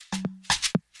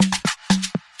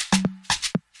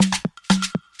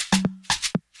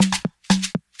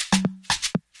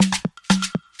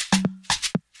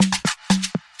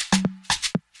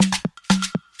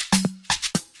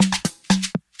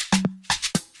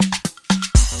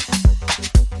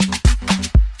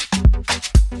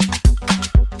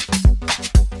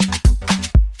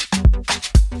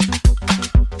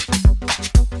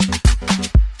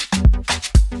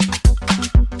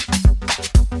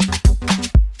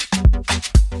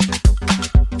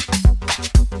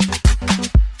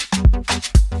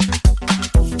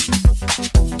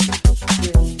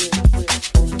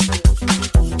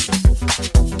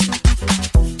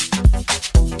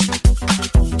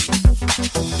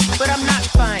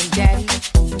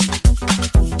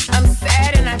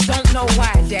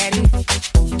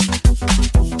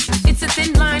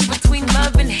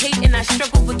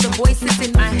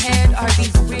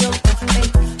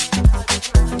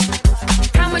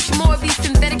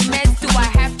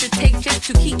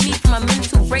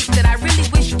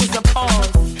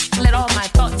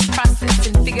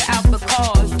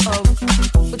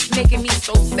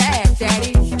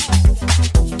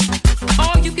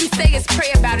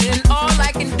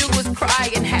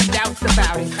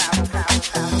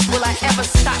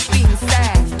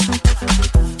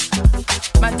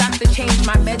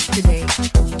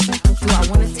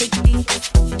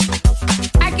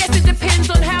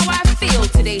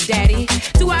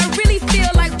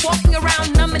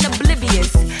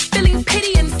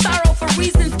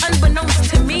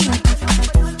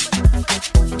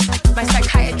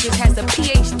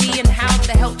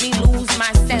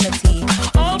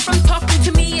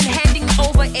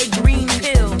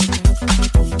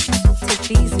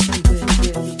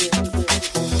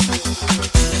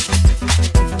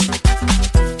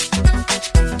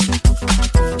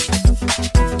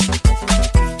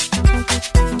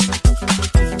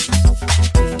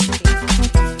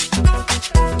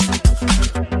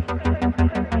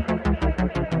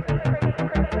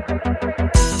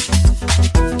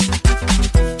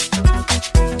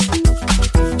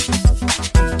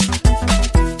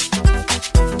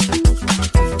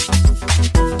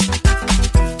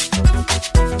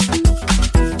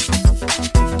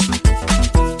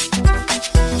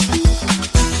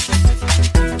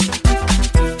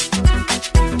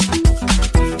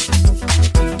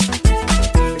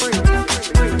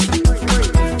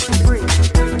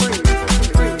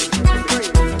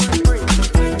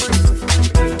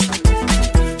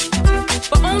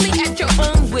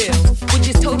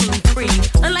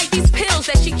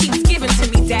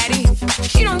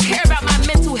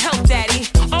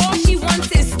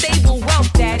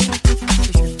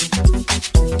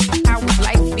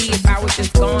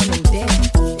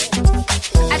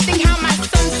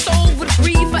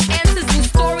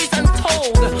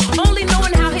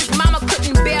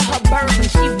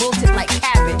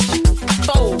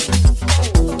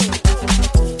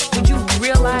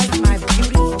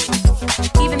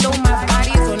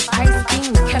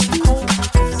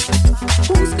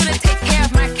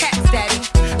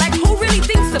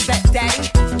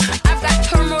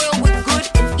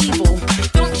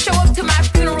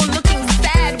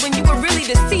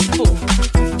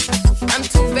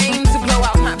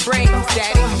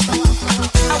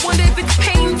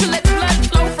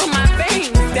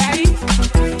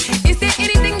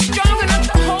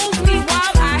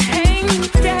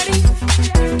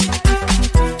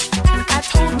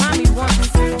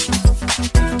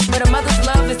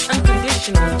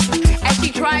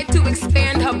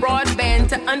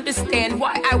understand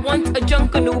why I want a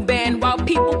Junkanoo band while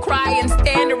people cry and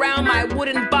stand around my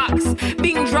wooden box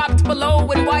being dropped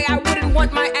below, and why I wouldn't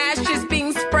want my ashes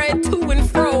being spread to and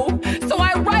fro. So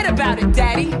I write about it,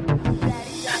 Daddy.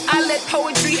 I let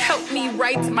poetry help me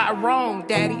right my wrong,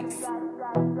 Daddies.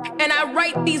 And I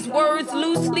write these words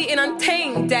loosely and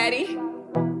untamed, Daddy.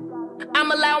 I'm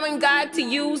allowing God to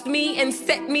use me and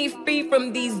set me free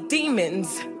from these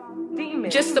demons.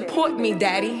 Just support me,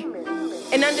 Daddy,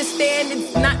 and understand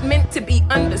it's not meant to be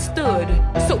understood.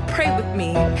 So pray with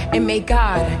me and may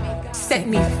God set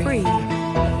me free.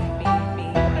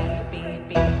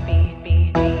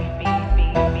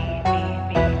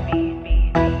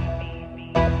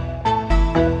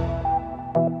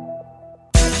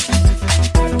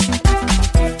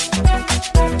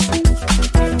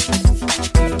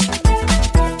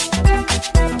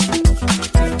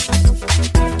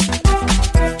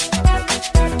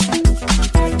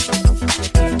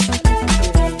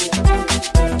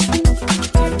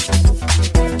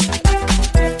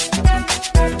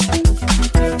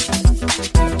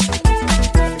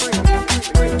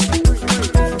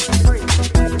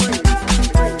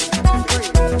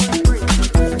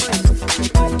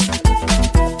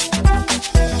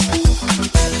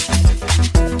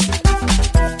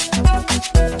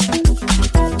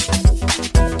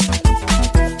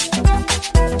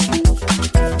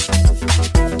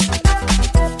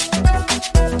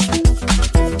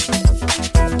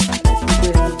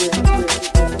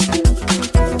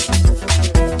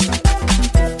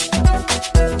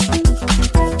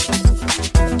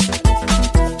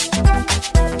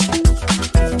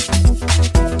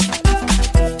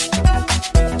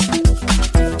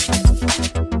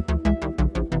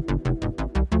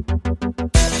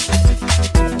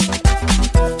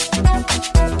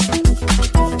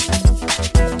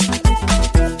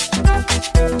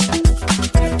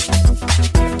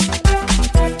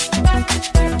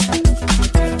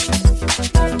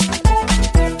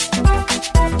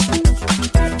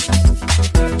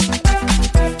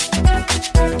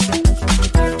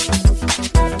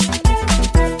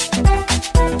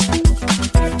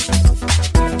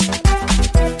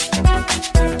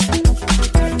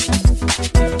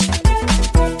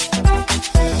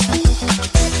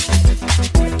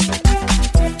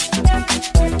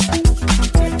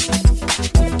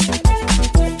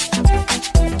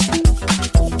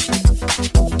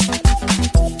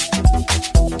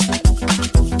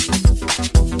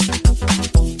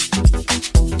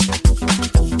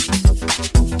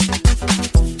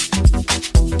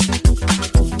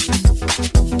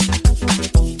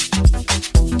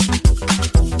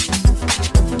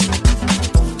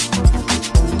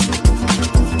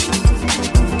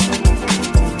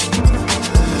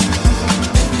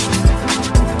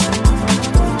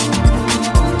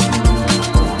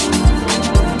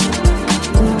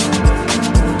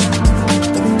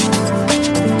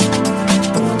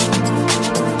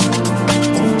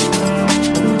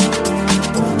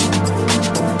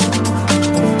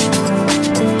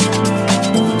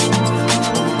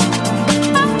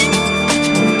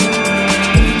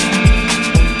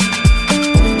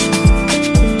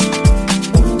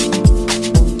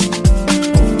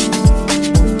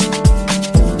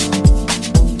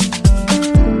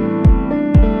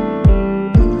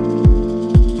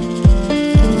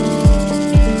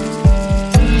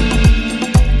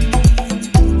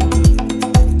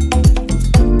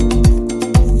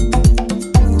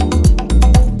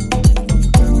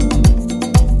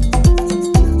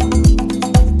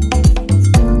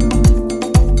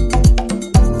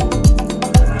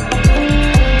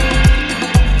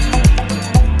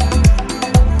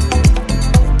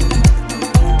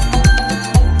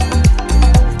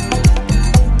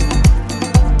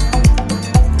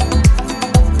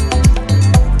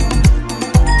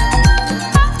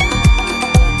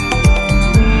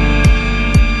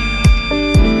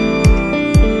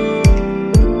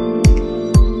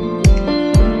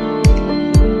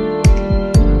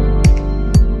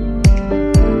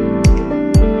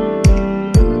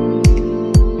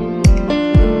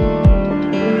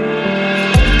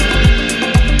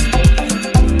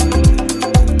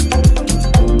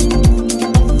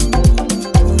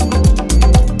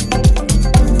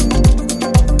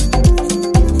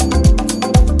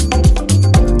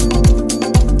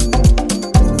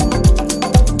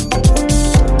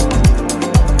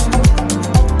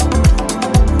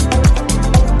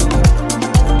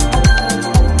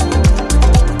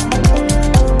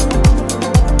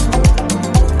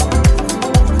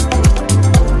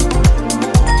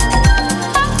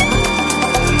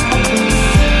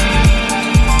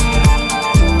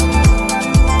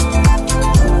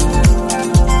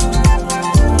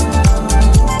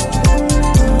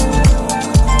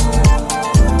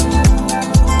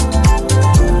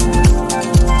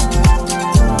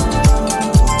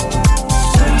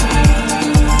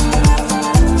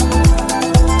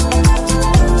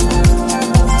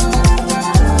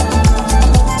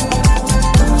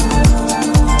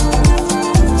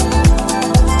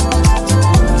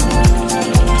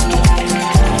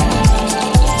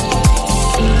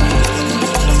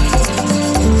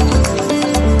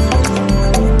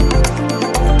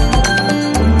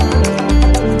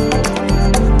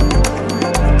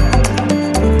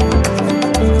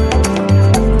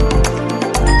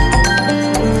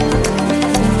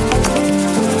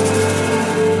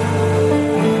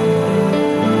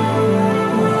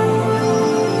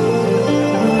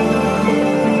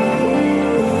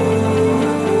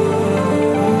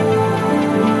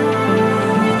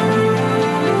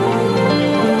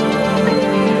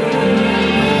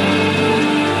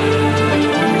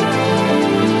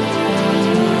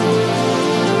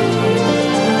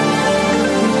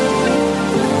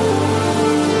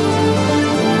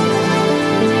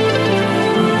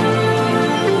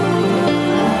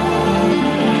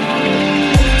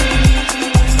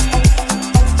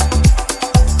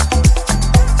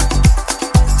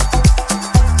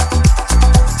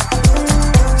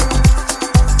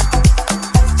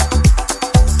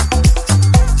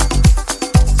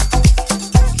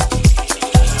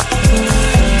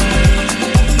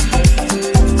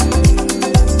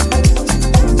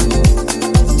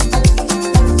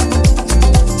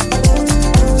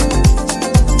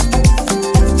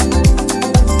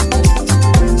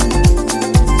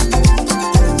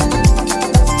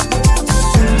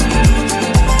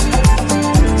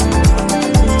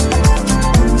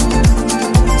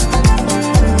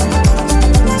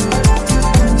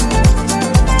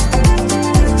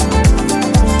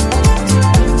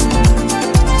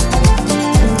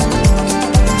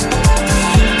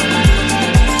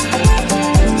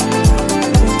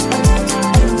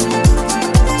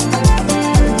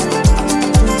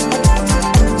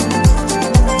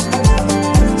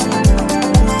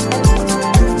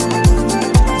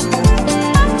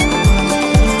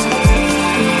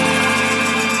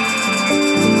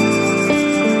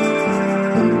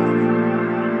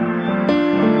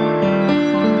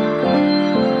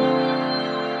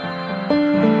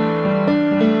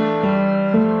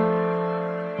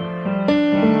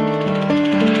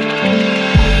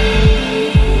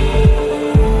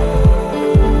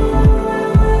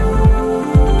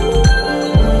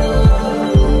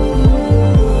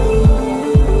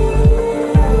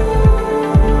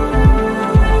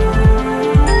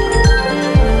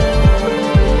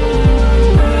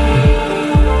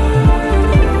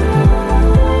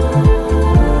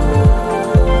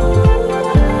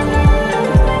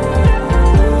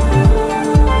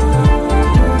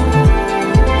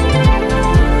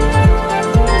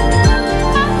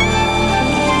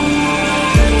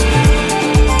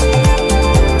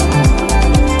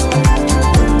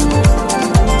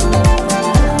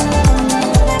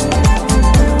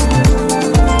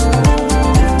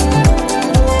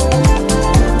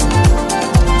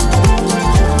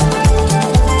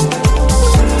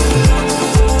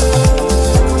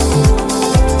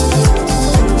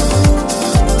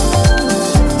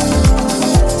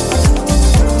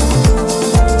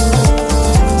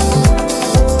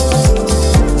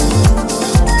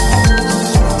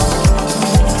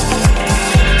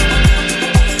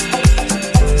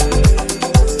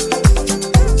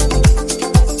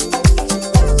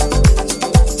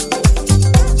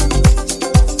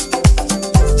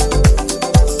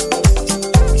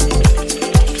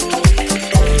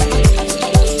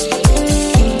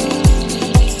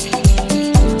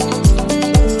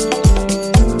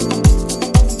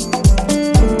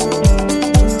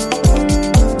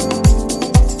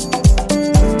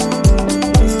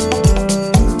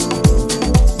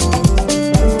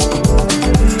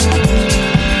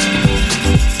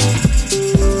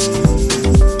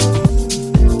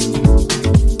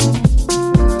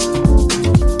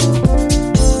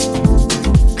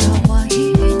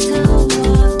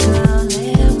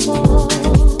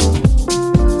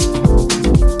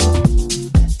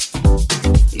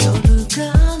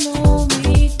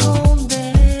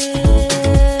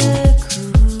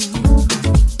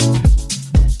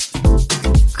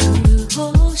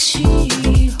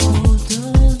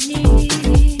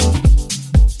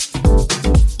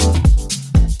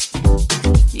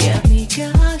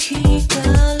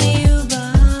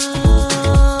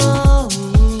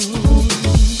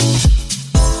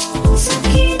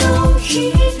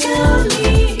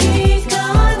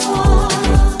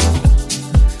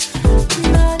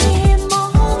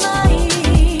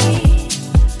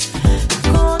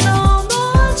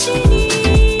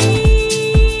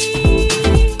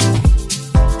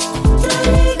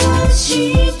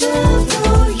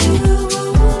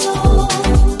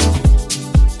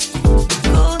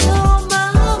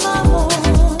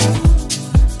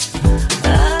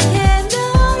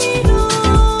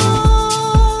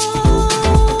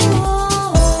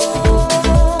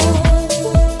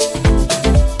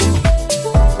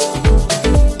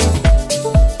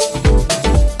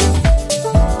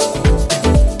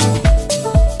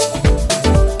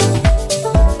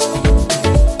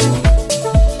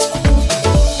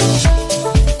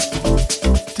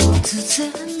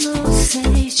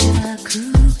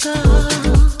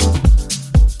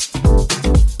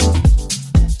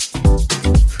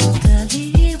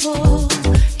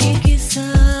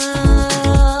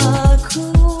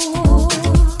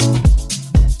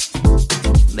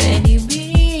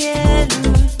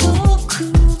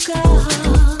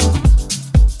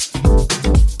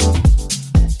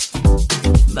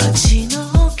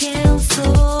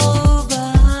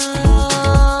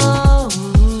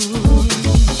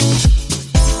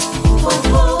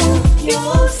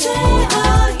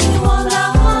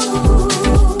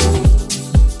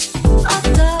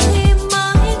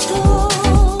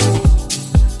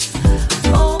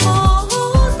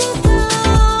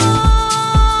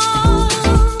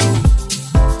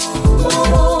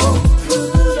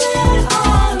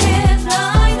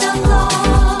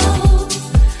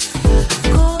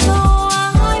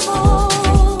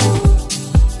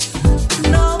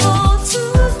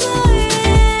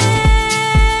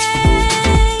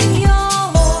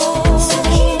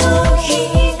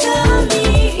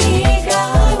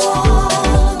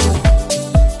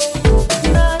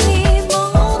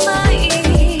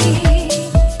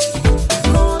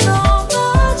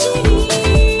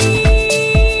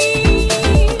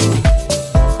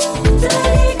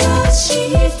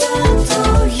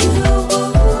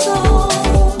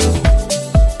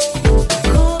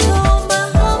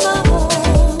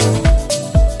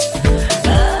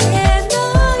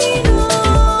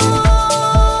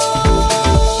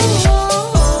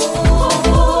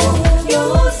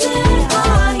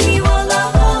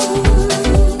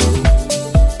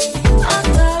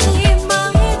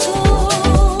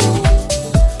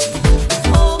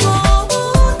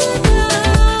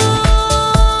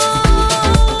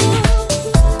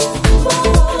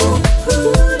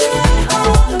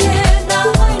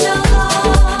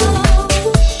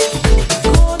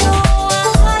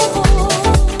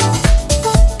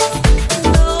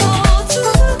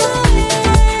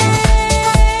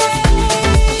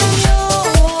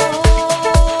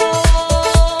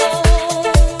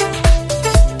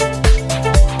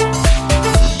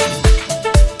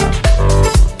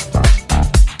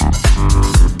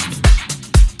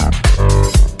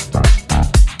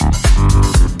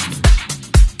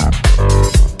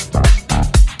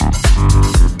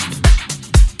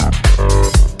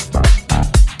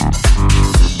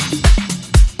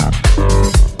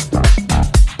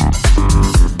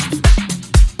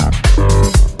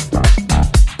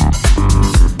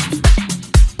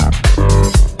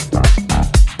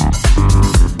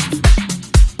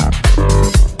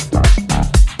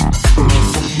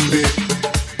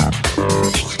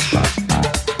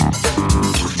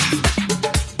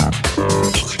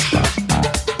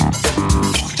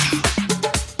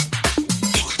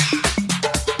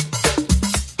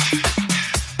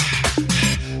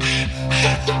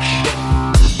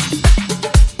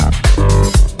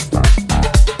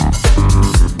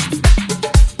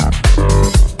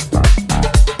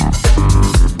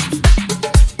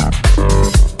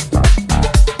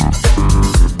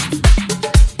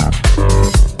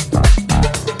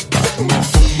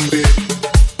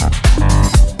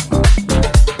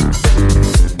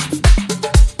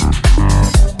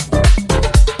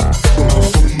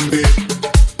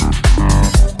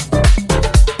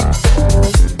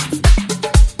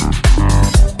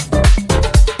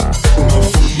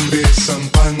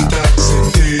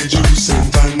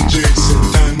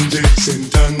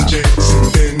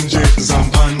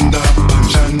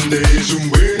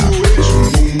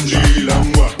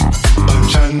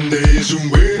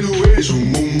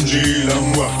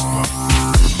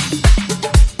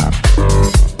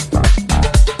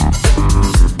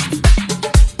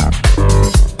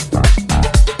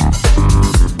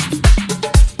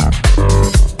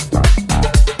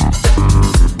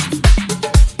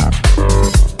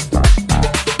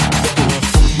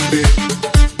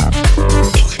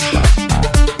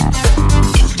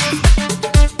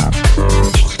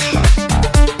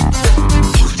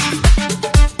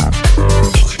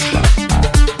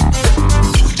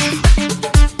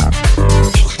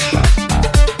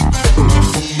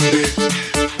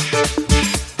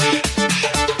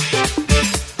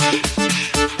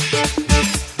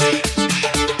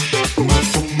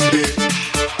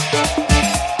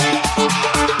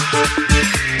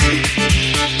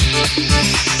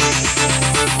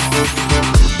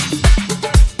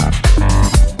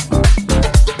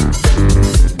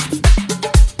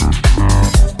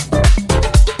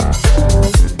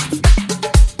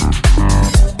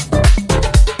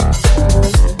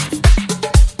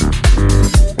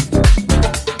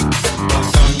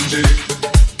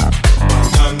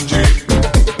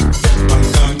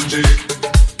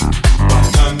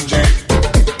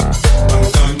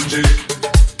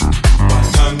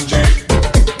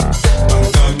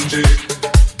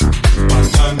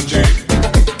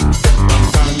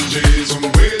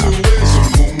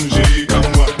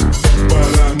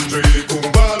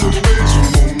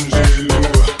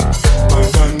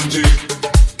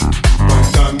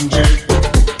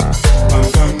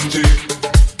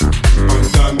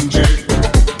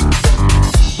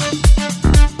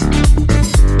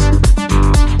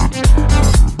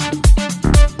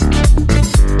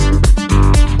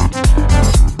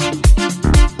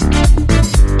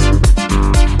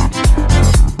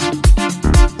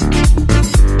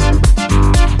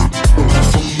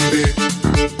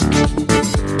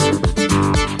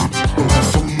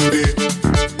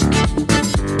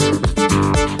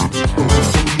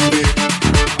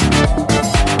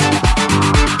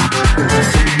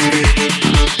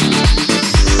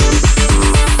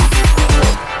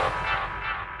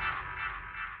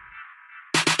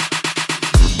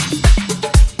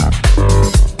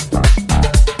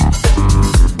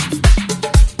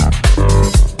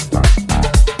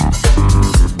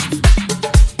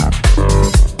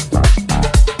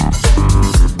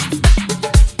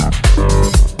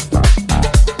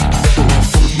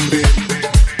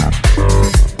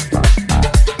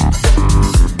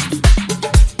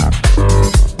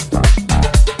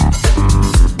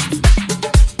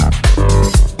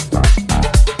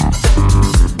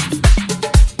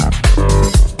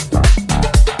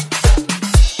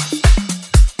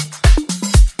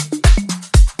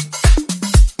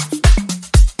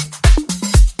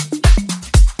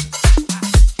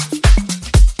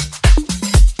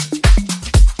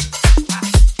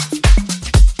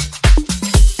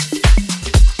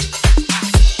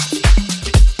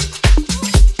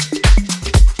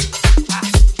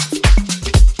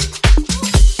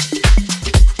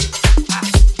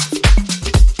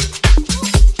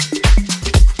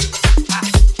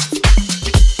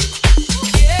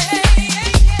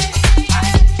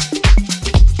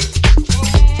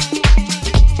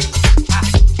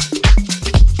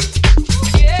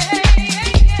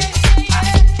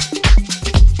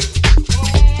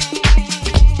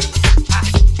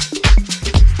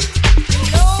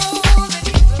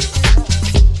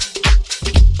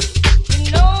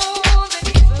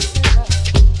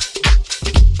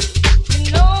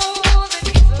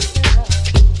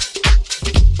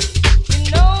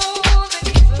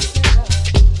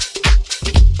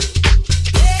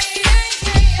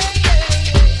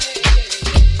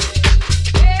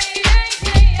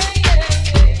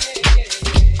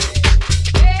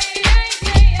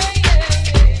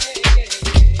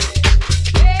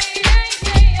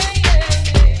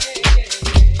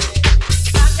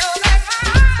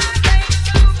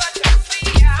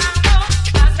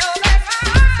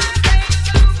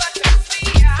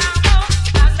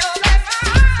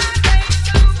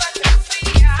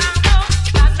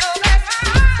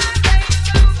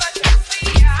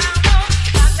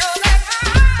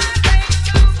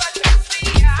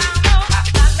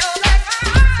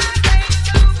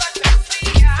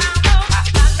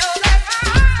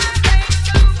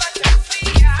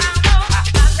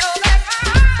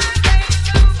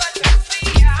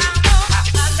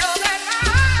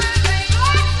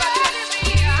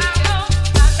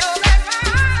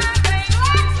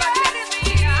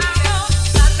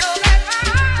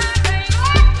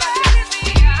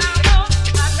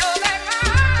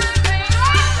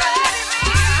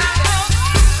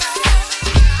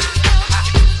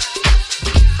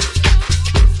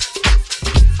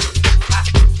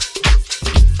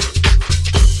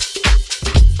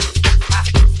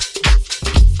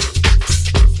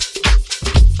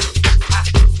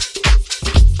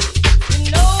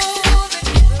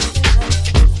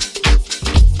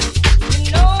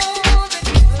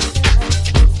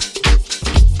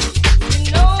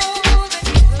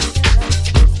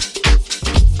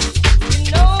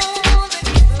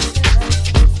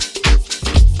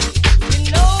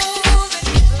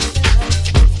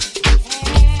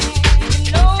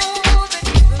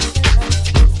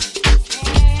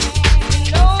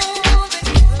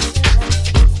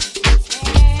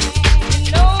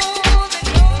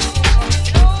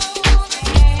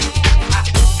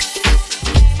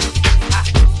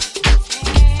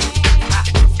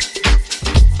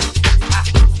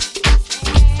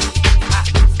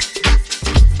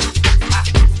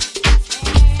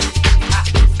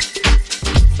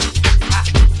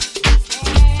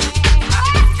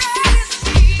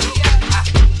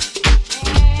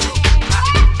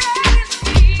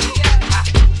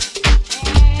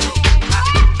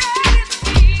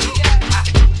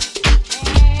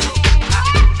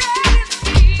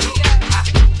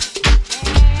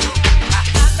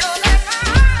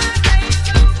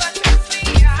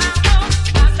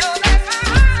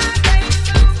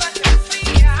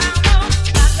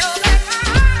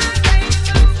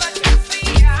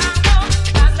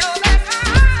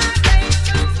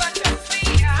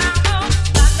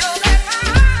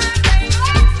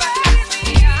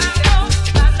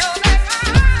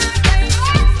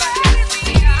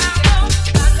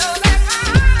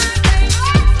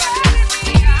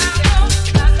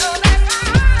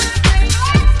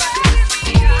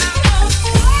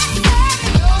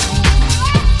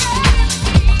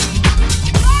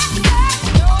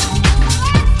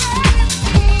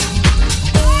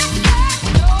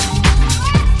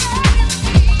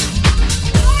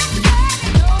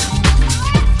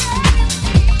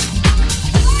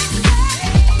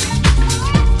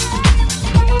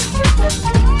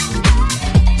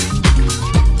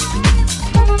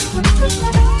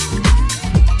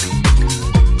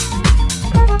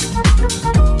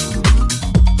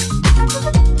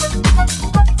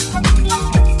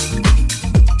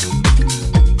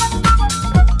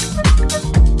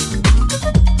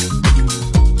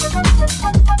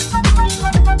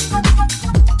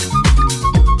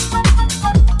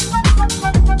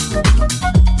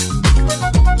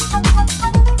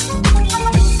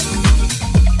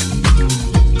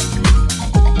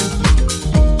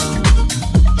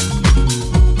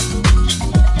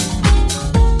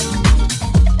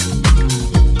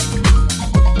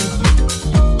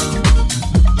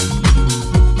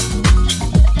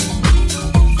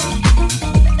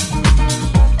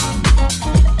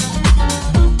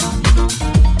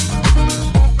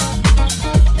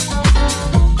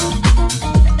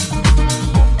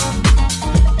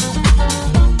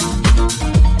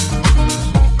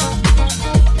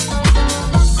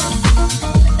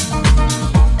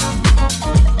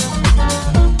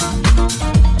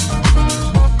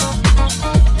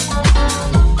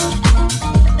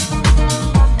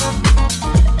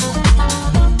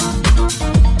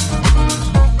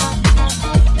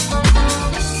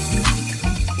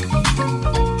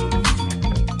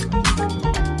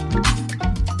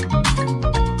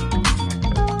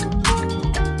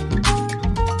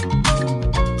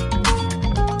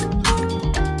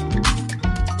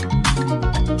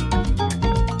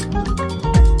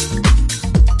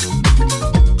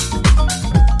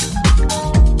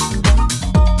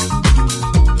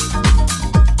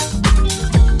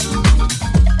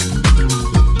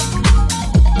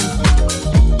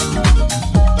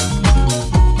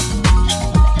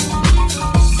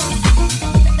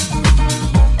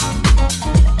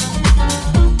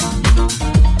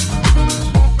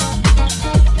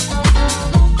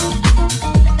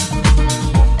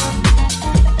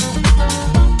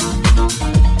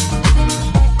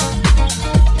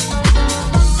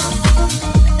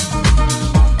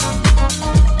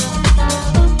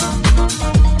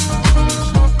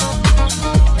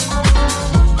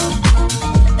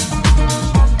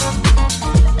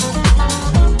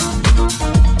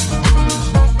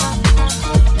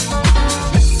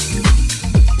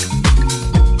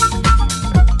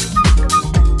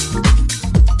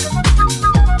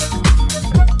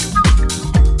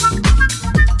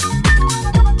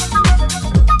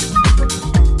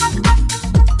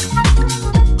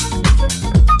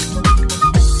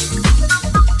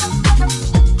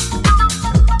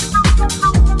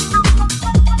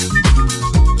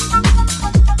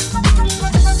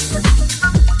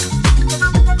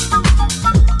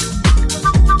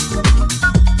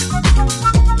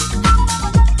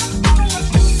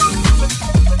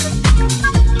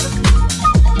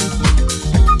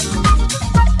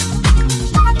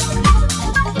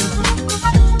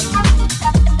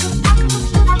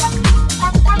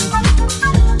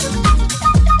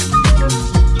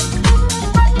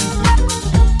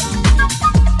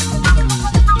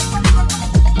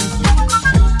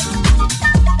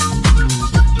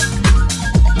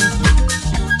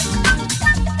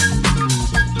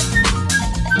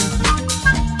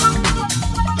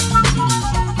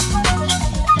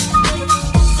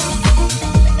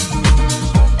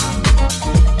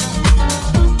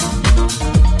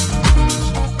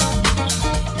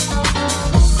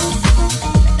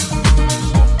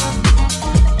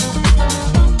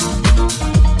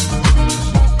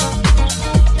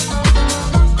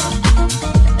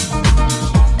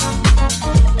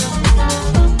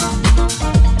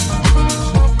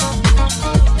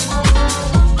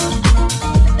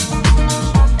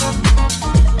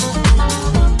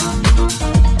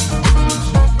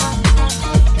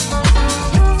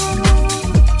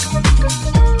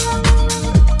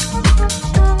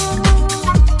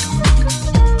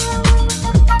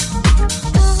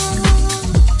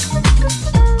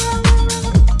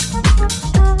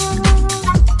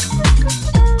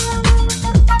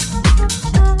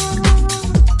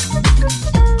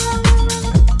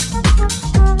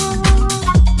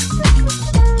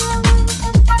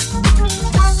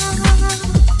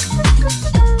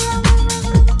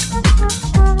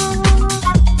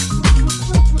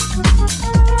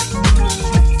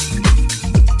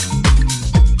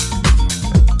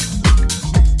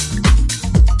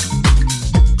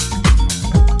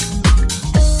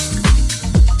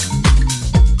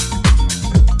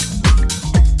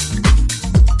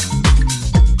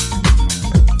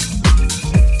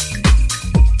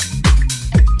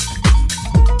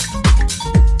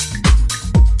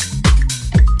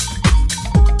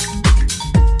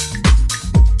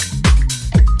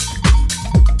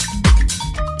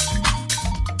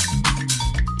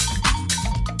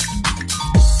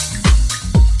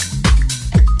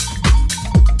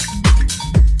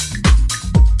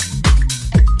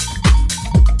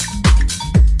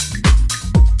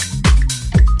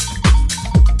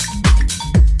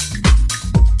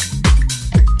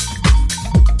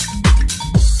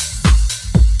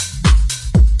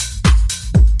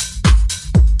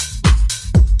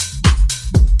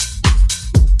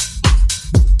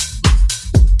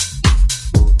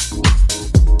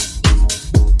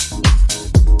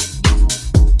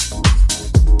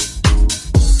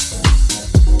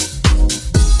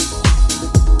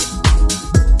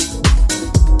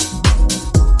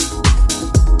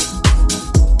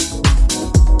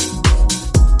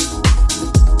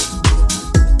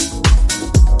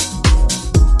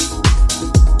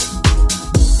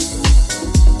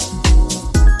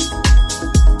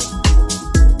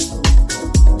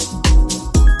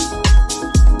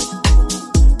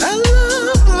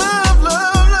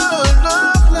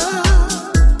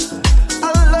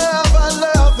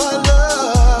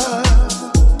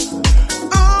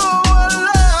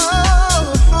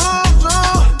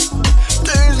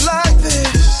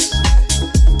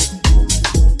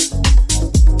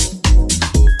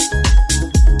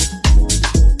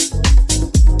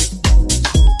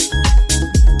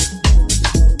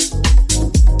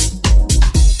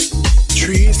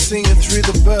 through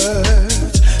the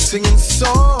birds, singing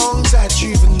songs that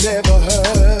you've never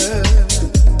heard,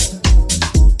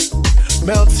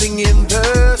 melting in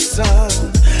the sun,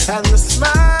 and the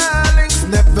smiling's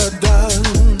never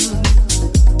done.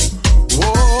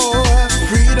 Oh,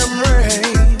 freedom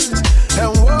reigns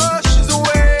and washes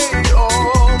away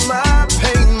all my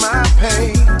pain,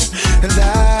 and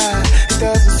it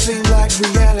doesn't seem like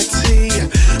reality,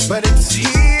 but it's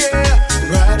here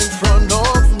right in front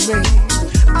of me.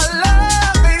 I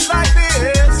love things like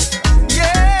this,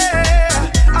 yeah.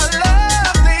 I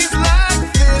love things like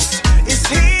this. It's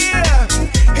here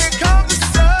comes the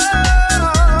sun.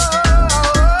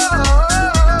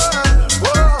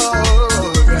 Whoa,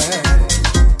 yeah.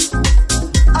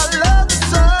 I love the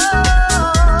sun.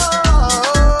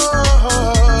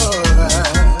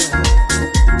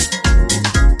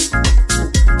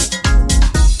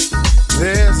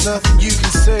 There's nothing you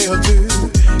can say or do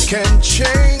can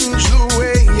change the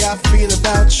way I feel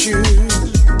about you.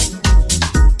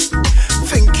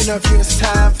 Thinking of you as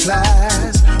time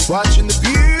flies, watching the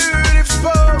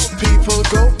beautiful people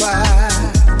go by,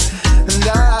 and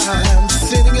I'm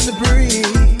sitting in the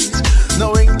breeze,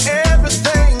 knowing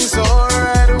everything's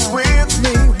alright with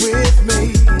me,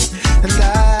 and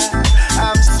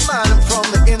I'm smiling from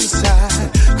the inside,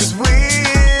 'cause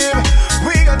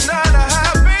we got none to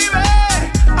hide, baby.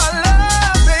 I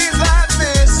love things like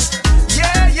this,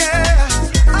 yeah.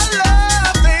 I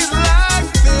love things like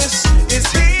this. It's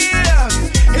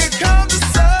here comes the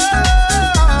sun,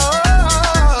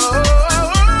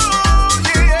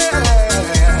 yeah.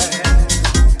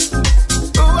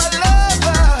 Oh, I love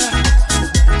her.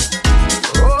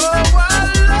 Oh, I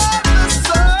love the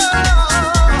sun,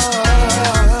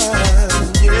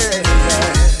 yeah.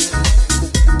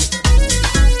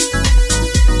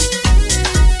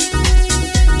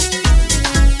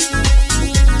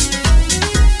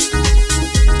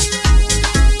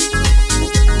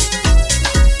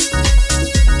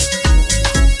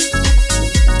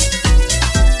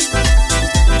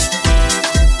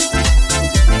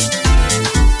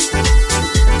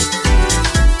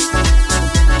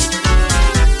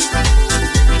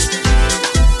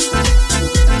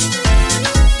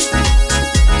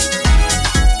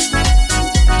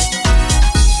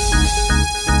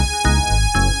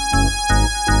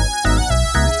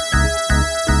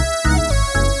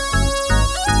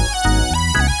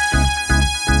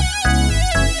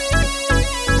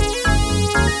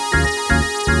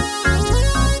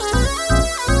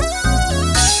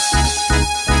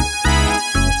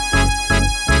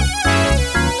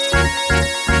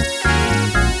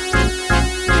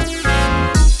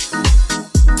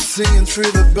 Singing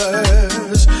through the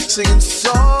birds, singing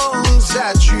songs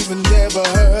that you've never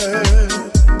heard,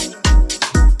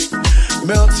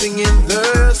 melting in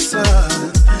the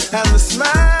sun, and the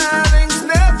smiling's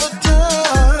never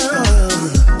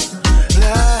done. And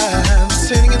I'm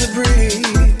sitting in the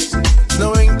breeze,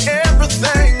 knowing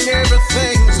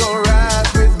everything's alright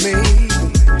with me,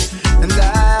 and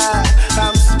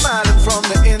I'm smiling from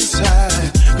the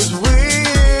inside, 'cause we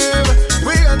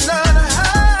are none to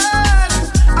hide.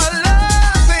 I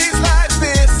love things like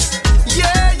this,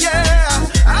 yeah.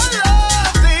 I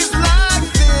love things like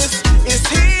this. It's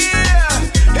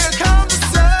here comes the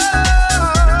sun.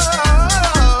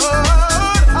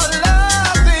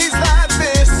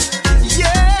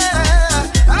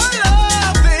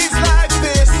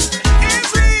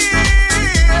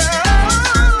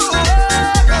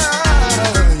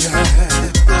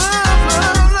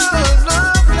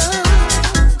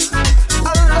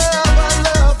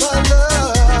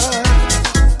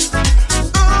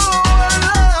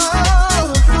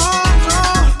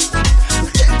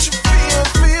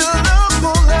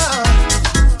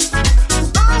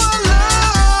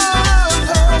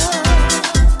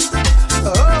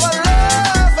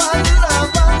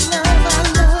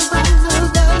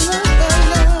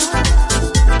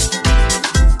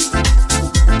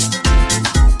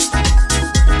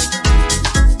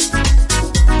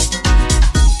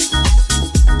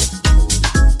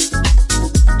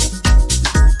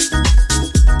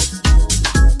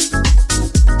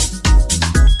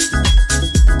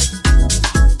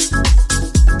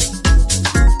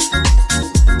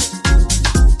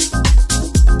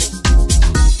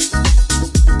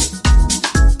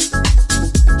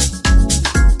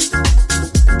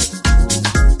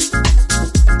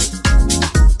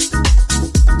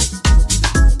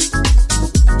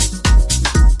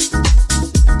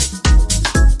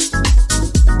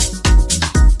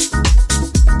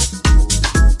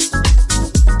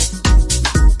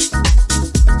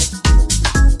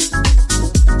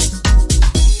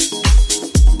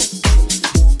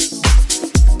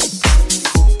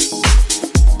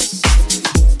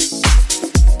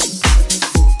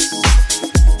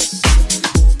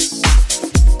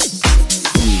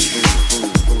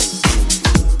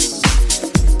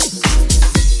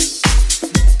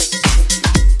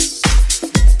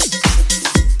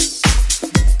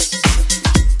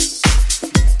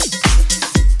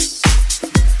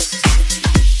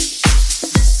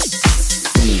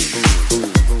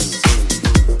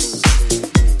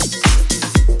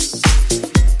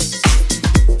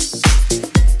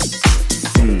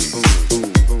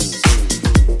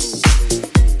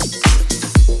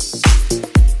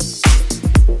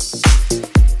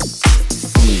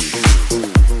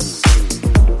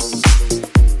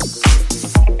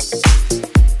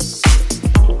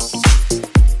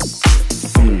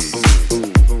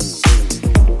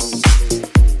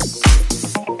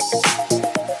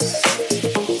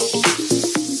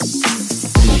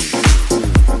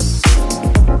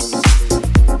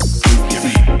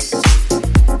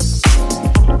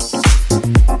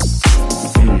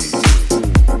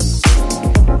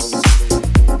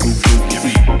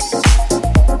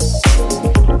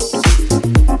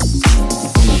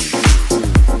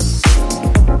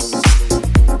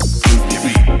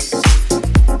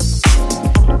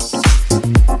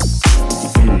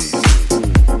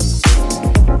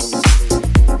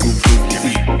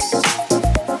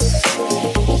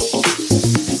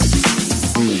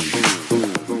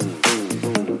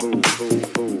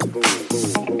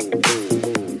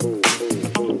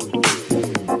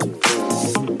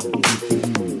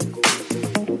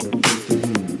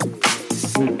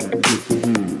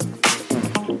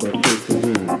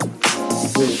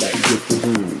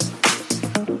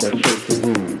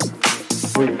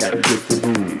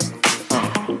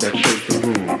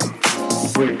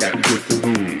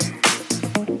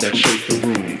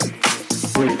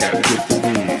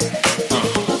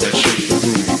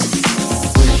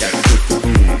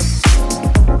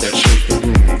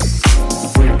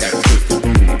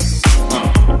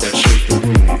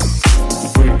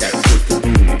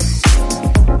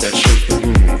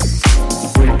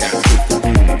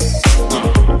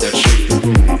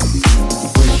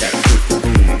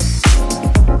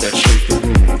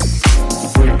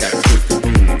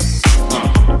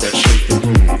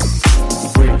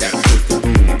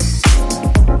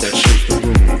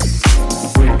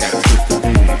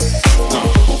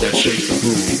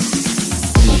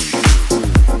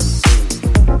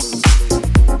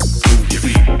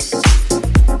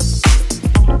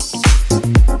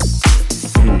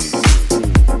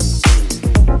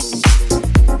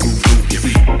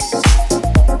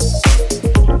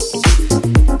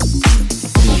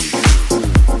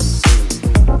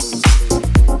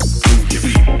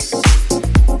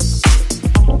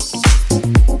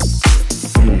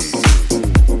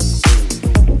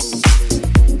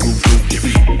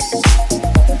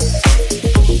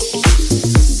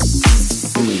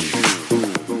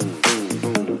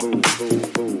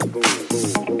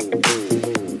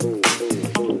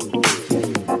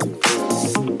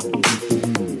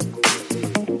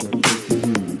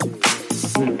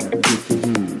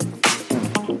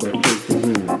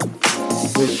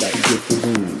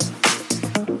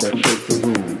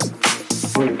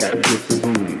 That shake the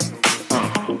room.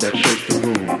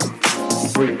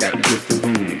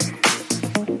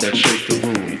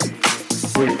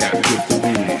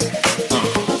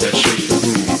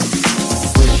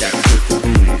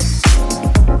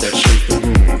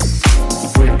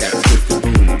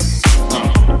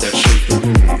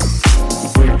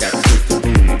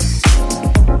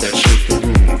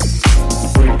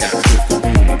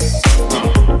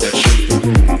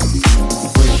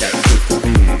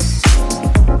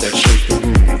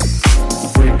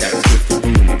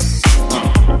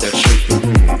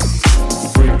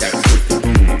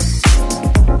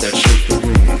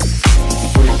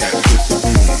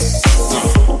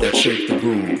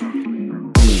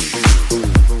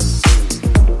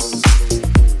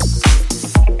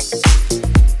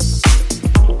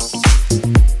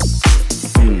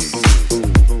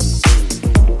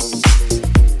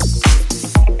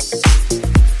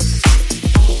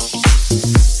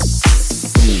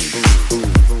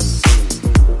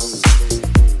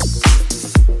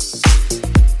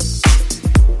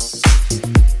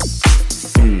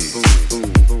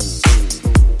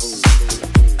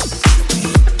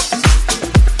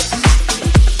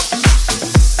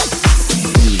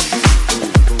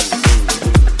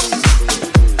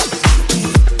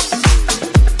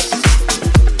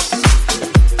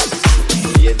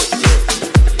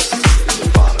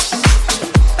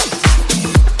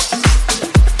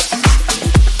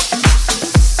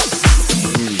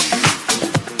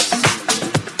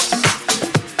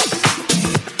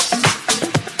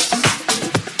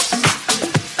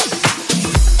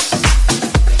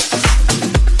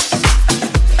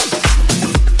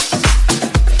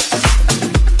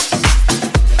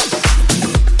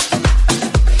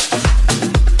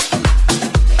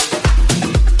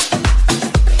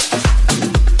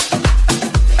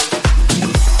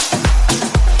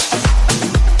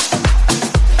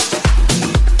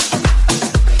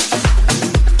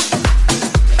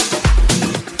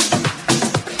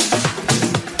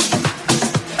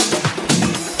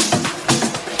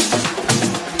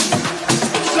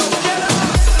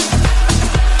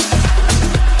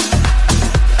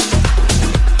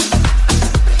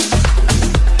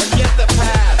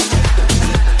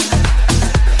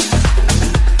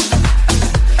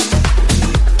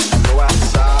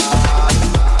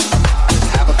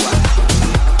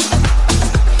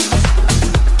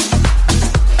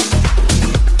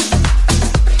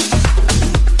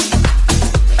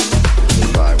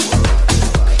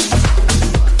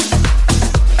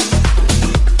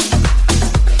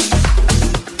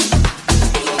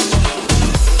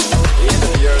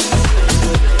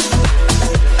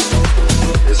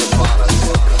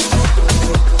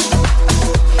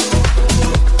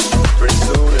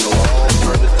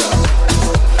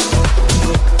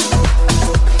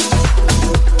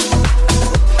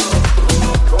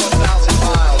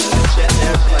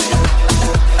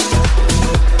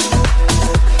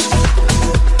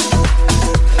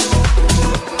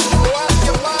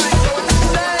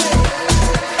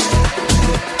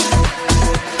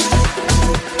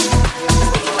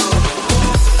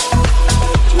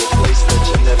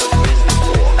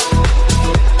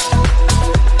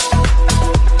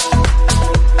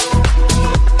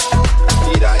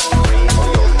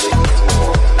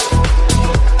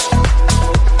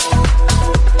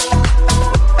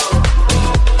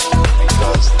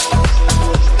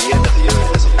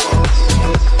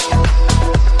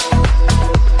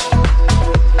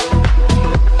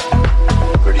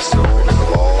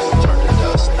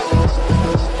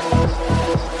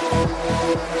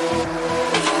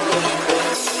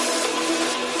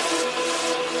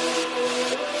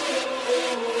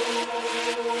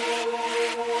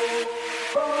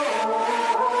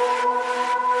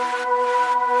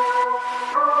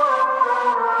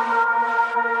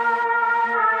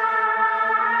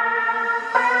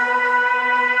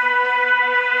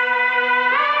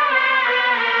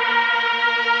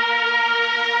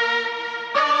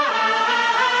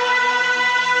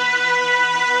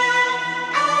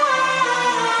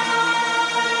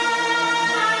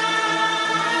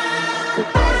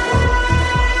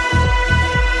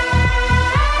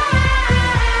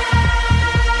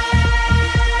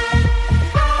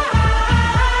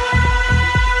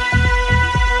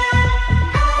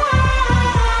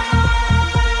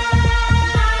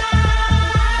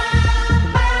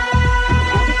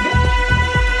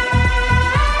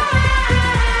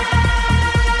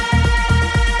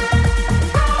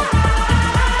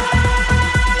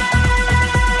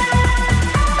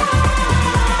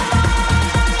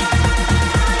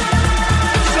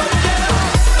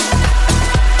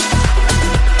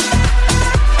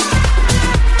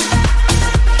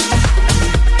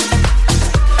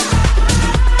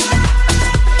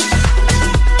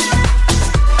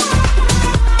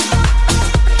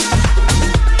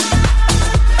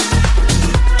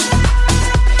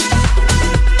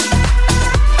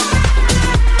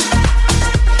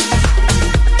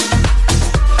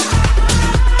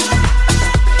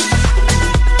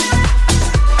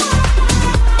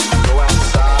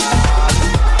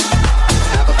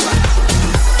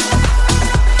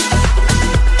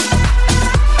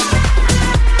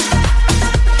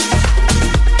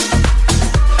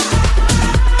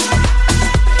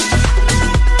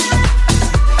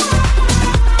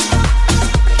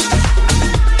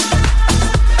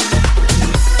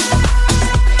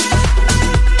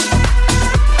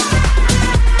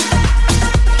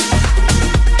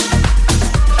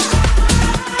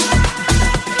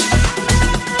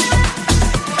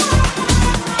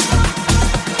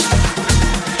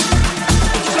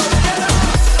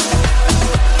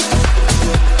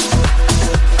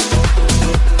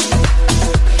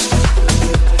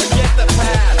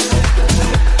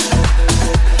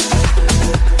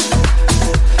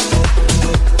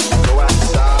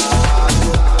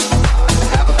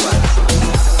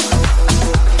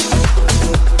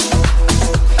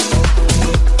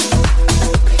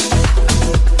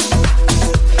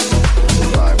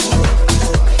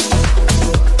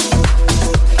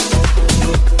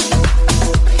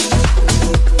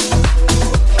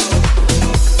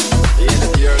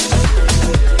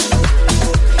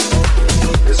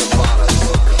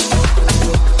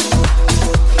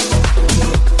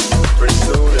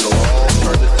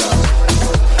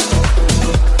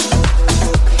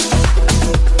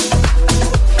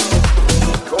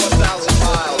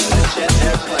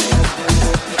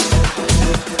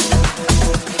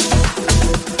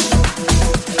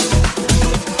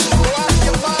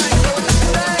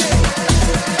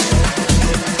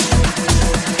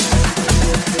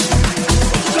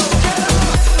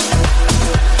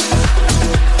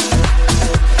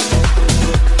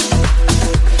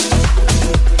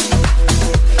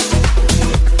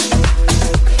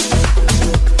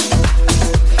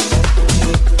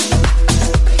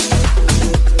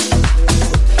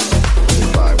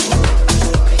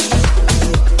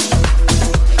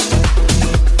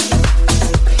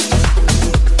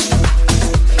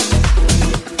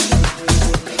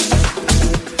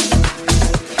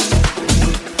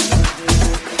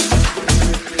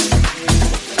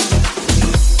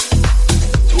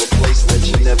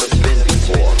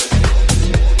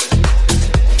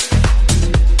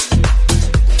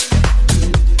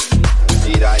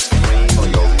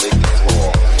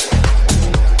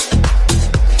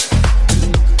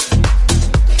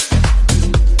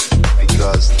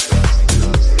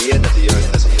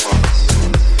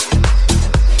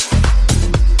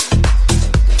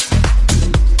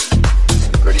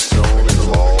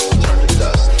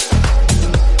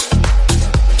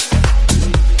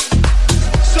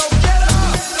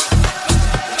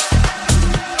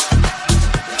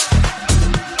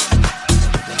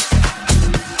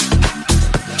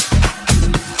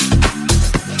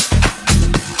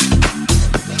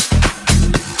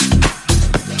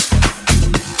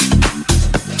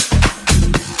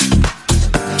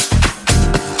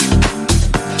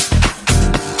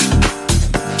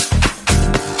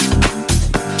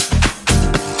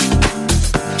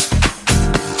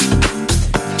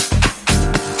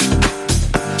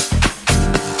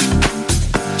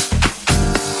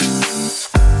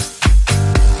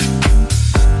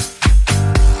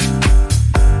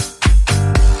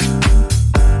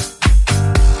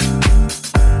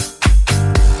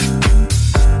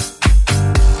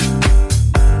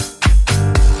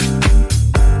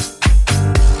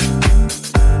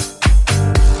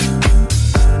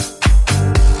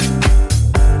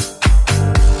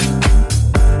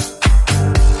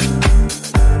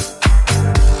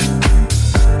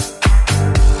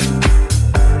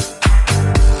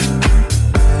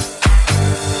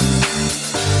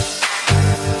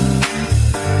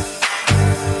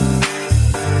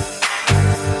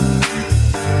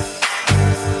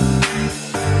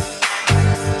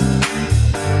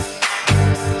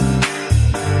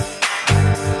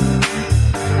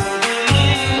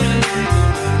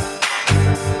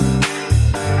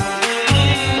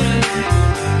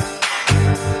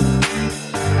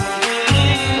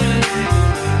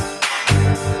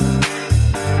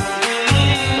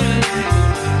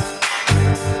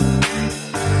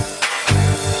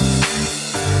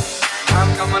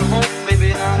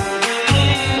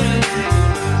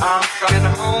 coming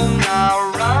home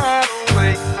now, right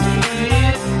away.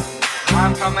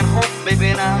 I'm coming home,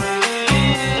 baby, now.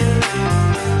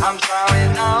 I'm sorry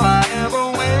now I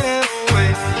ever went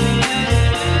away.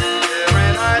 Every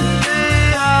night and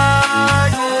day I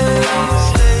go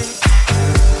and stay.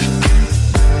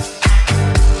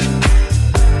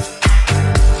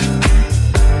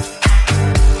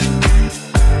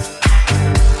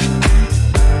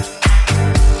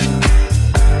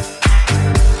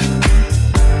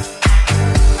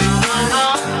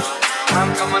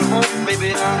 I'm coming home,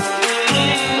 baby, now.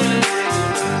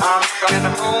 I'm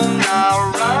coming home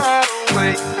now, right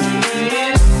away.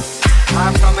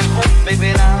 I'm coming home,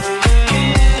 baby, now.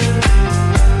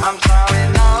 I'm sorry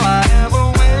now I ever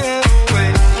went away.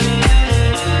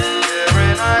 Every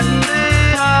night and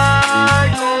day I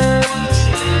go and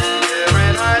see. Every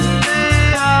night and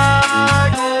day I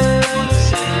go and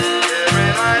see. Every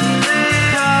night and day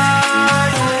I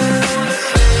go and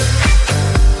see.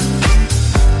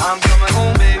 I'm coming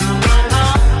home, baby.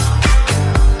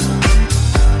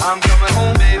 I'm coming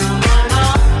home, baby.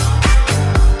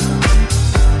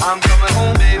 I'm coming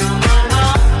home, baby.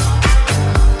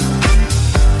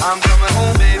 I'm coming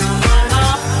home, baby.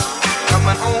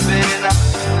 Coming home, baby, now.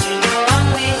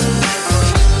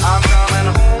 I'm coming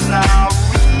home now,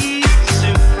 real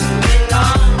soon.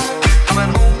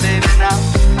 Coming home, baby, now.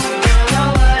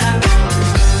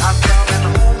 I'm coming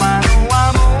home, I know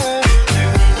I'm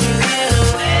overdue.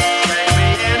 Bring me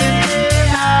in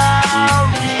now,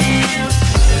 real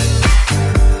soon.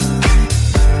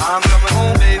 I'm coming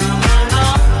home, baby.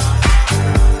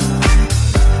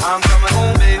 I'm coming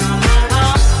home, baby.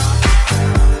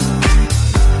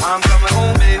 I'm coming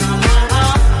home, baby.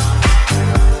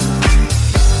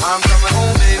 I'm coming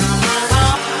home, baby.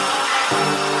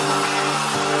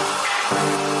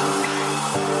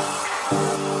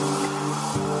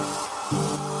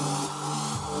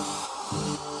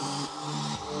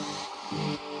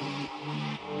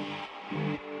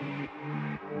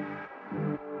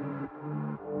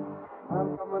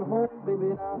 I'm coming home, baby,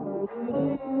 now.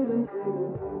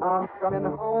 I'm coming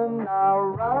home now,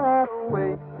 right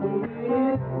away.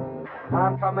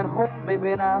 I'm coming home,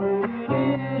 baby, now.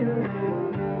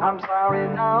 I'm sorry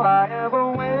now I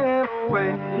ever went away.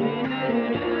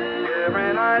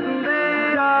 Every night and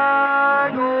day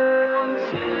I go and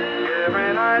see.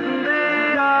 Every night and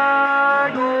day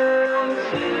I go and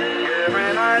see.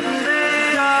 Every night and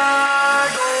day I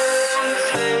go and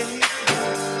see.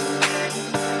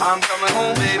 I'm coming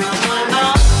home, baby.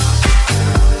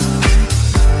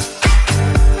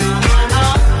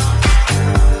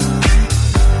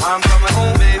 I'm coming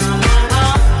home, baby.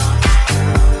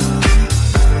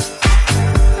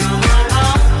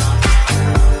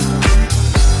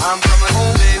 I'm coming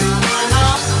home, baby.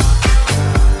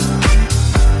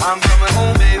 I'm coming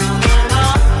home, baby.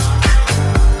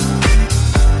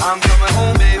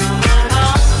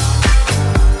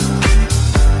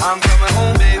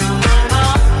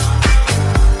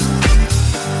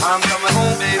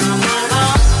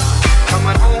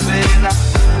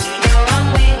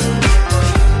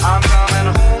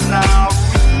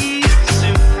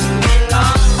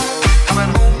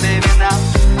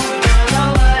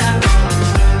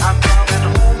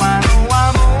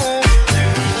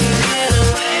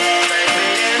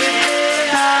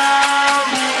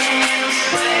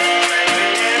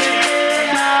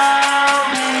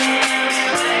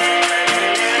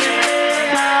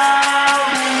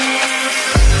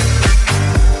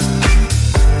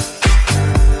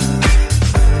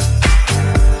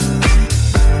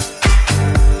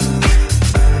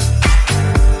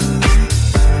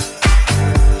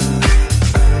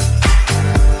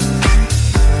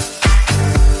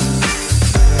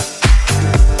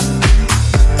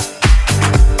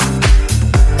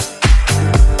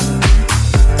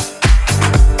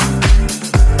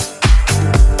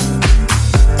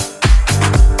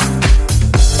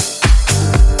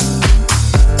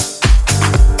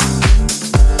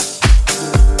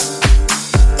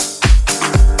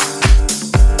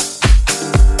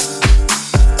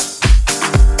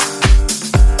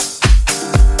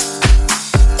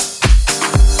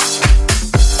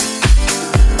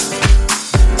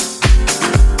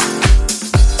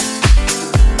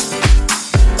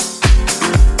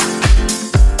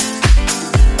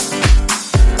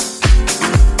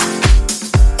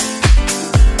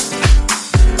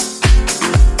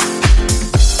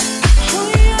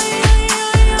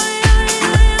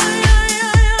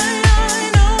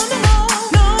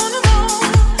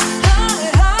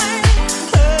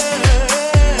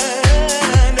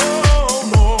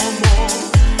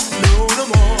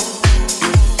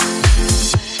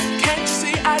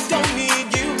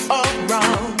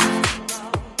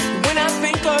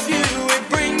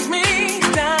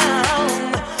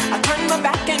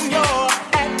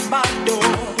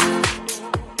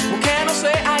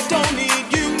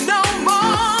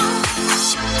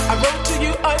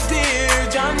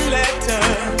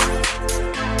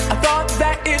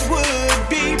 it would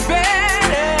be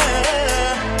better,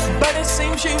 but it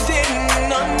seems you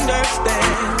didn't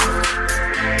understand.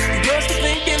 You're still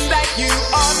thinking that you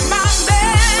are my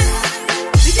man.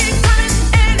 You keep coming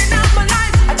in and out my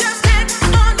life. I just can't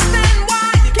understand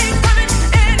why you keep coming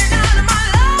in and out of my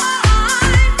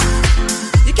life.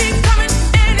 You keep coming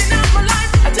in and out my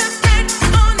life. I just can't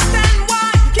understand why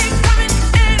you keep coming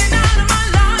in and out of my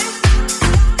life.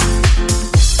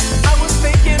 I was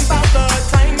thinking about the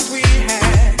times we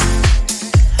had.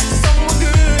 Some were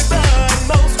good, but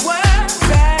most were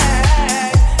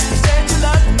bad. You said you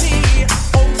loved me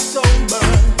oh so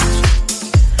much,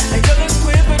 and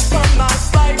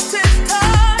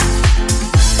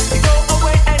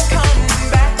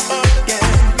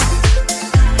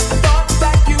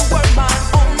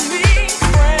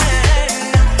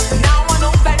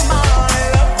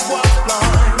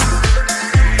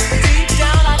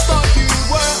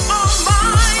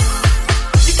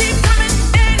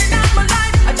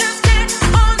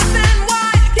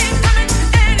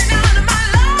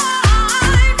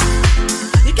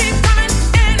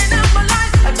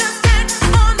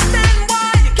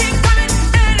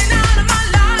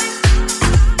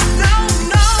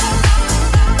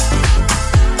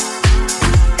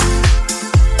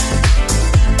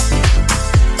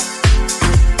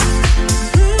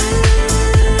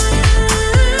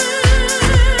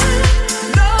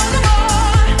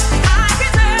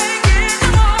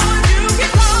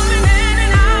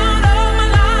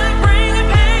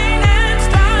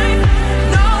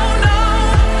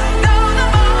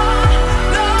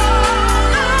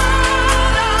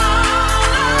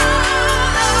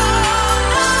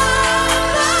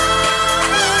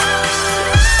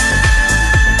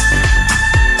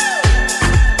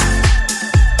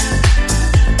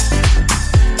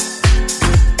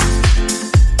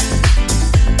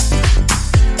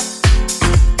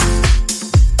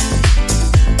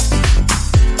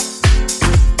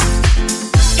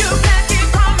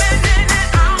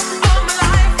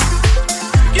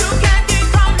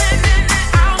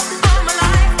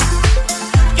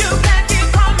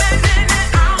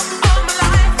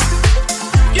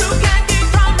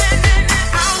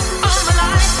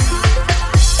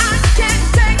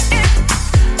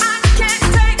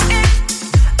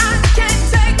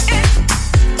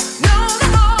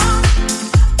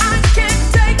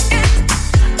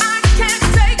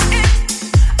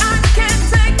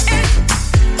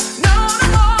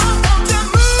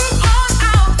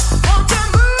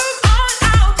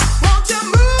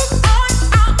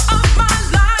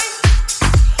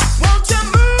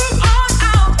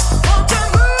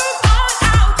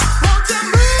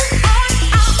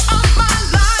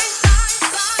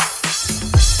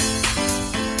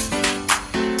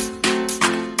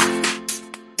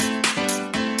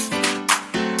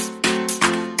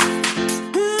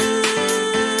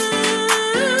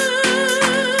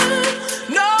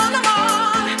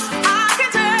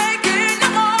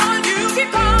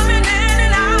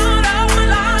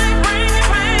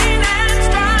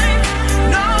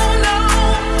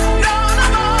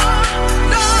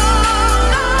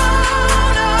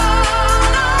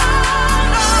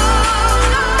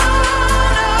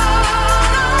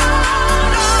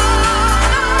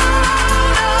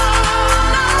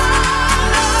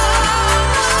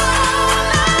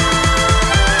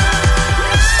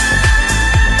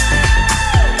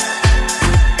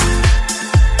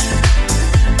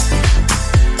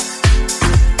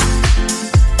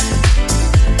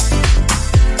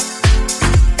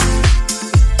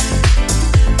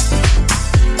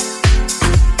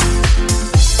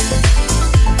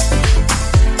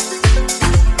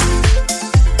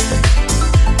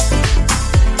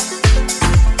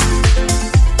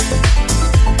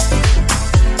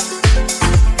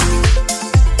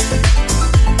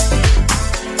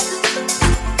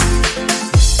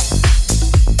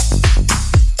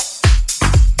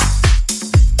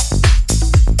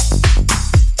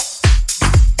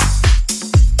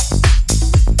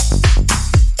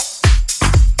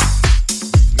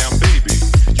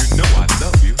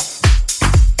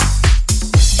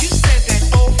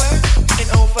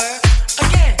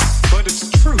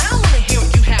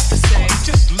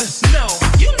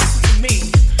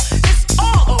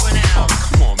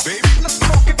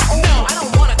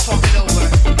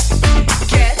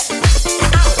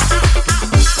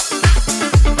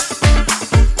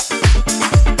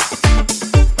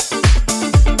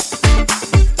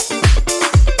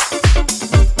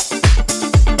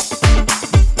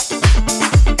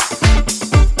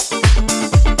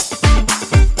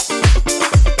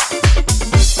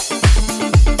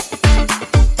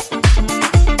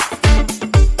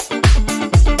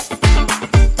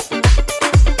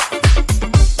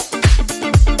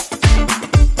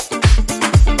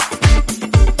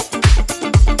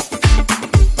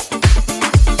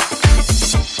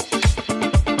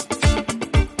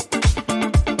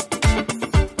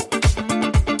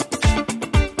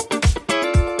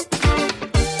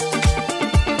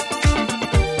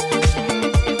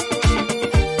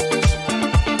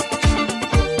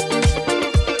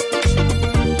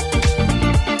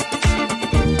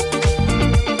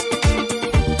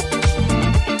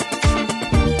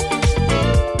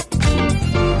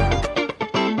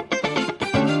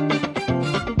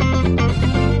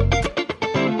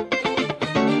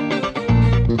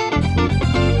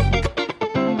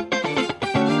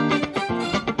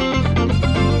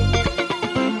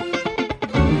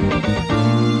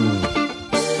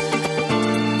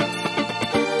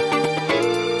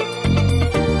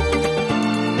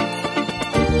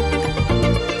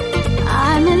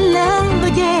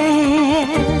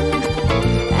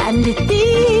and it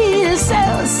feels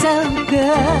so, so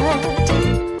good.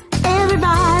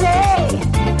 Everybody,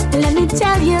 let me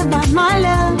tell you about my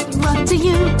love brought to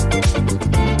you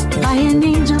by an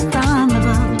angel from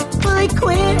above. Why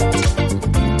quit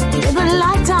with a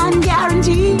lifetime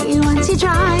guarantee once you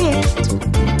try it?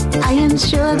 I am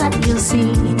sure that you'll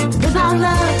see. Without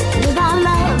love,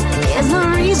 there's no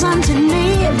reason to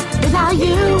live. Without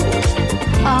you,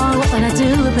 oh, what would I do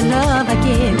with the love I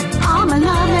give? All my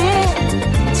loving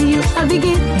to you I'll be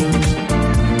giving,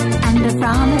 and I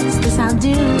promise this I'll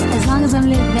do as long as I'm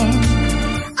living.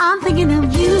 I'm thinking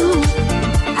of you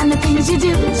and the things you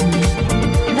do to me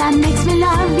that makes me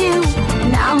love you.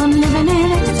 Now I'm living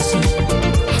in ecstasy.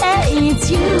 Hey,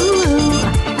 it's you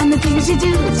and the things you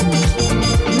do to me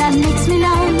that makes me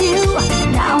love you.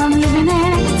 Now I'm living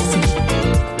in ecstasy.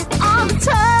 All the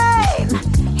time,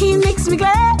 he makes me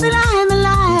glad that I'm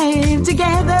alive.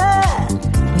 Together,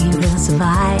 we will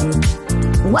survive.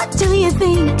 What do you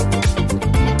think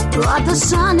brought the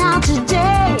sun out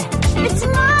today? It's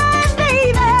my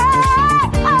baby.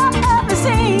 I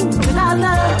sing. Without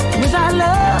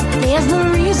love, there's no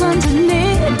reason to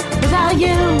live. Without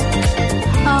you,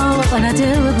 oh, what would I do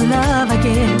with the love I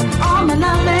give? All my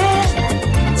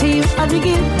loving to you I'll be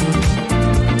giving,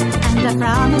 and I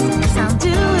promise this I'll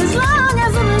do as long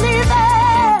as I'm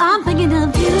living. I'm thinking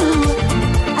of you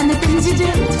and the things you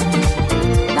do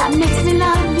that makes me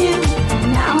love you.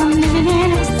 Now I'm living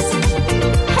in ecstasy.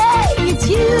 Hey, it's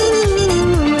you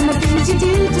and the things you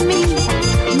do to me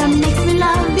that makes me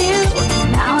love you.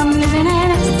 Now I'm living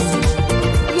in ecstasy.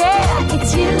 Yeah,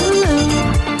 it's you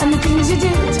and the things you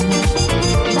do to me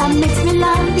that makes me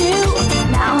love you.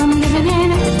 Now I'm living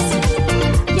in ecstasy.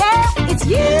 Yeah, it's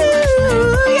you.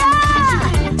 Yeah,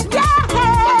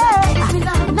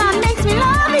 that makes me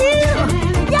love you.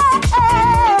 Yeah.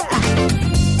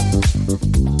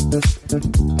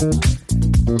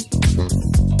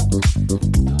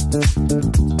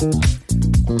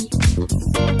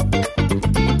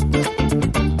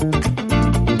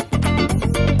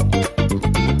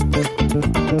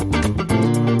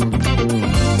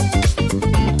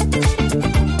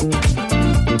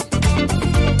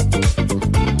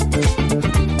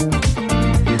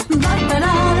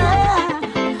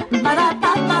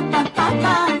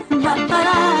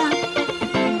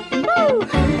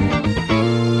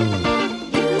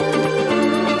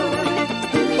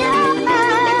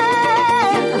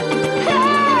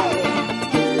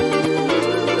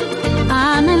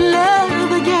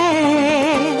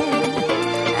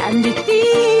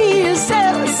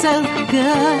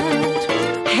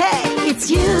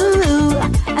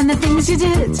 You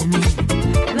do to me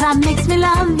that makes me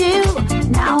love you.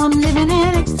 Now I'm living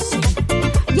in ecstasy.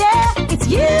 Yeah, it's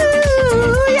you.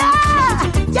 Yeah,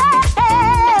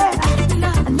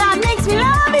 that makes me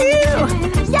love you.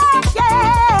 Yeah,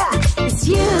 it's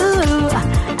you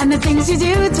and the things you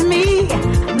do to me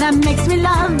that makes me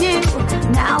love you.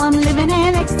 Now I'm living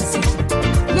in ecstasy.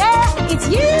 Yeah, it's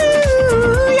you.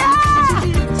 Yeah,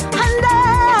 and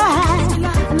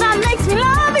that makes me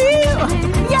love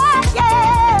you. Yeah.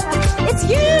 It's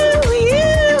you,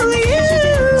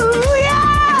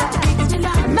 yeah.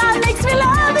 That makes me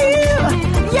love you,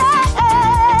 yeah.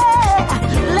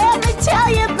 Let me tell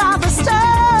you about the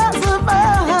stars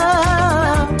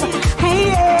above. Hey,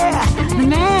 yeah, the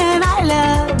man I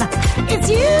love. It's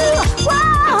you,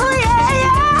 wow, yeah.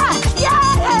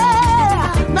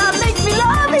 That makes me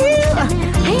love you,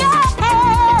 yeah.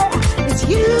 It's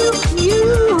you.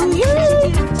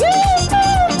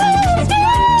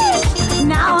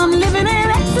 Now I'm living in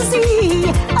ecstasy.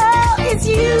 Oh, it's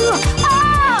you.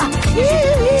 Oh,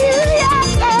 yeah.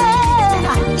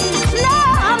 Now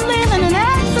I'm living in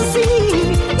ecstasy.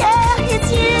 Yeah, it's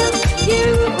you.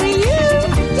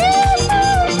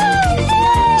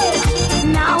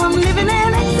 Now I'm living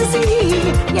in ecstasy.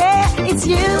 Yeah, it's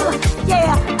you.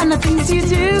 Yeah, and the things you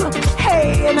do.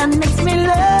 Hey, that makes me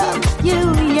love you.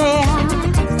 Yeah.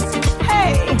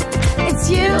 Hey, it's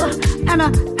you.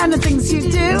 And the things you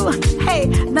do, hey,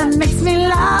 that makes me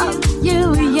love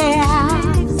you, yeah.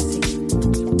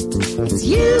 It's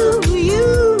you.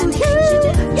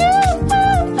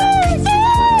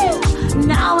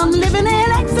 Now I'm living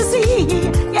in ecstasy,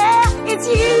 yeah, it's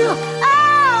you.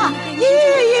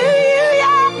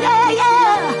 Yeah.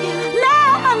 Now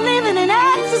I'm living in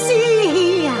ecstasy.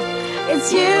 It's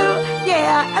you,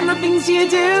 yeah, and the things you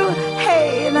do,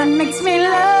 hey, that makes me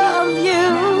love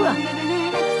you.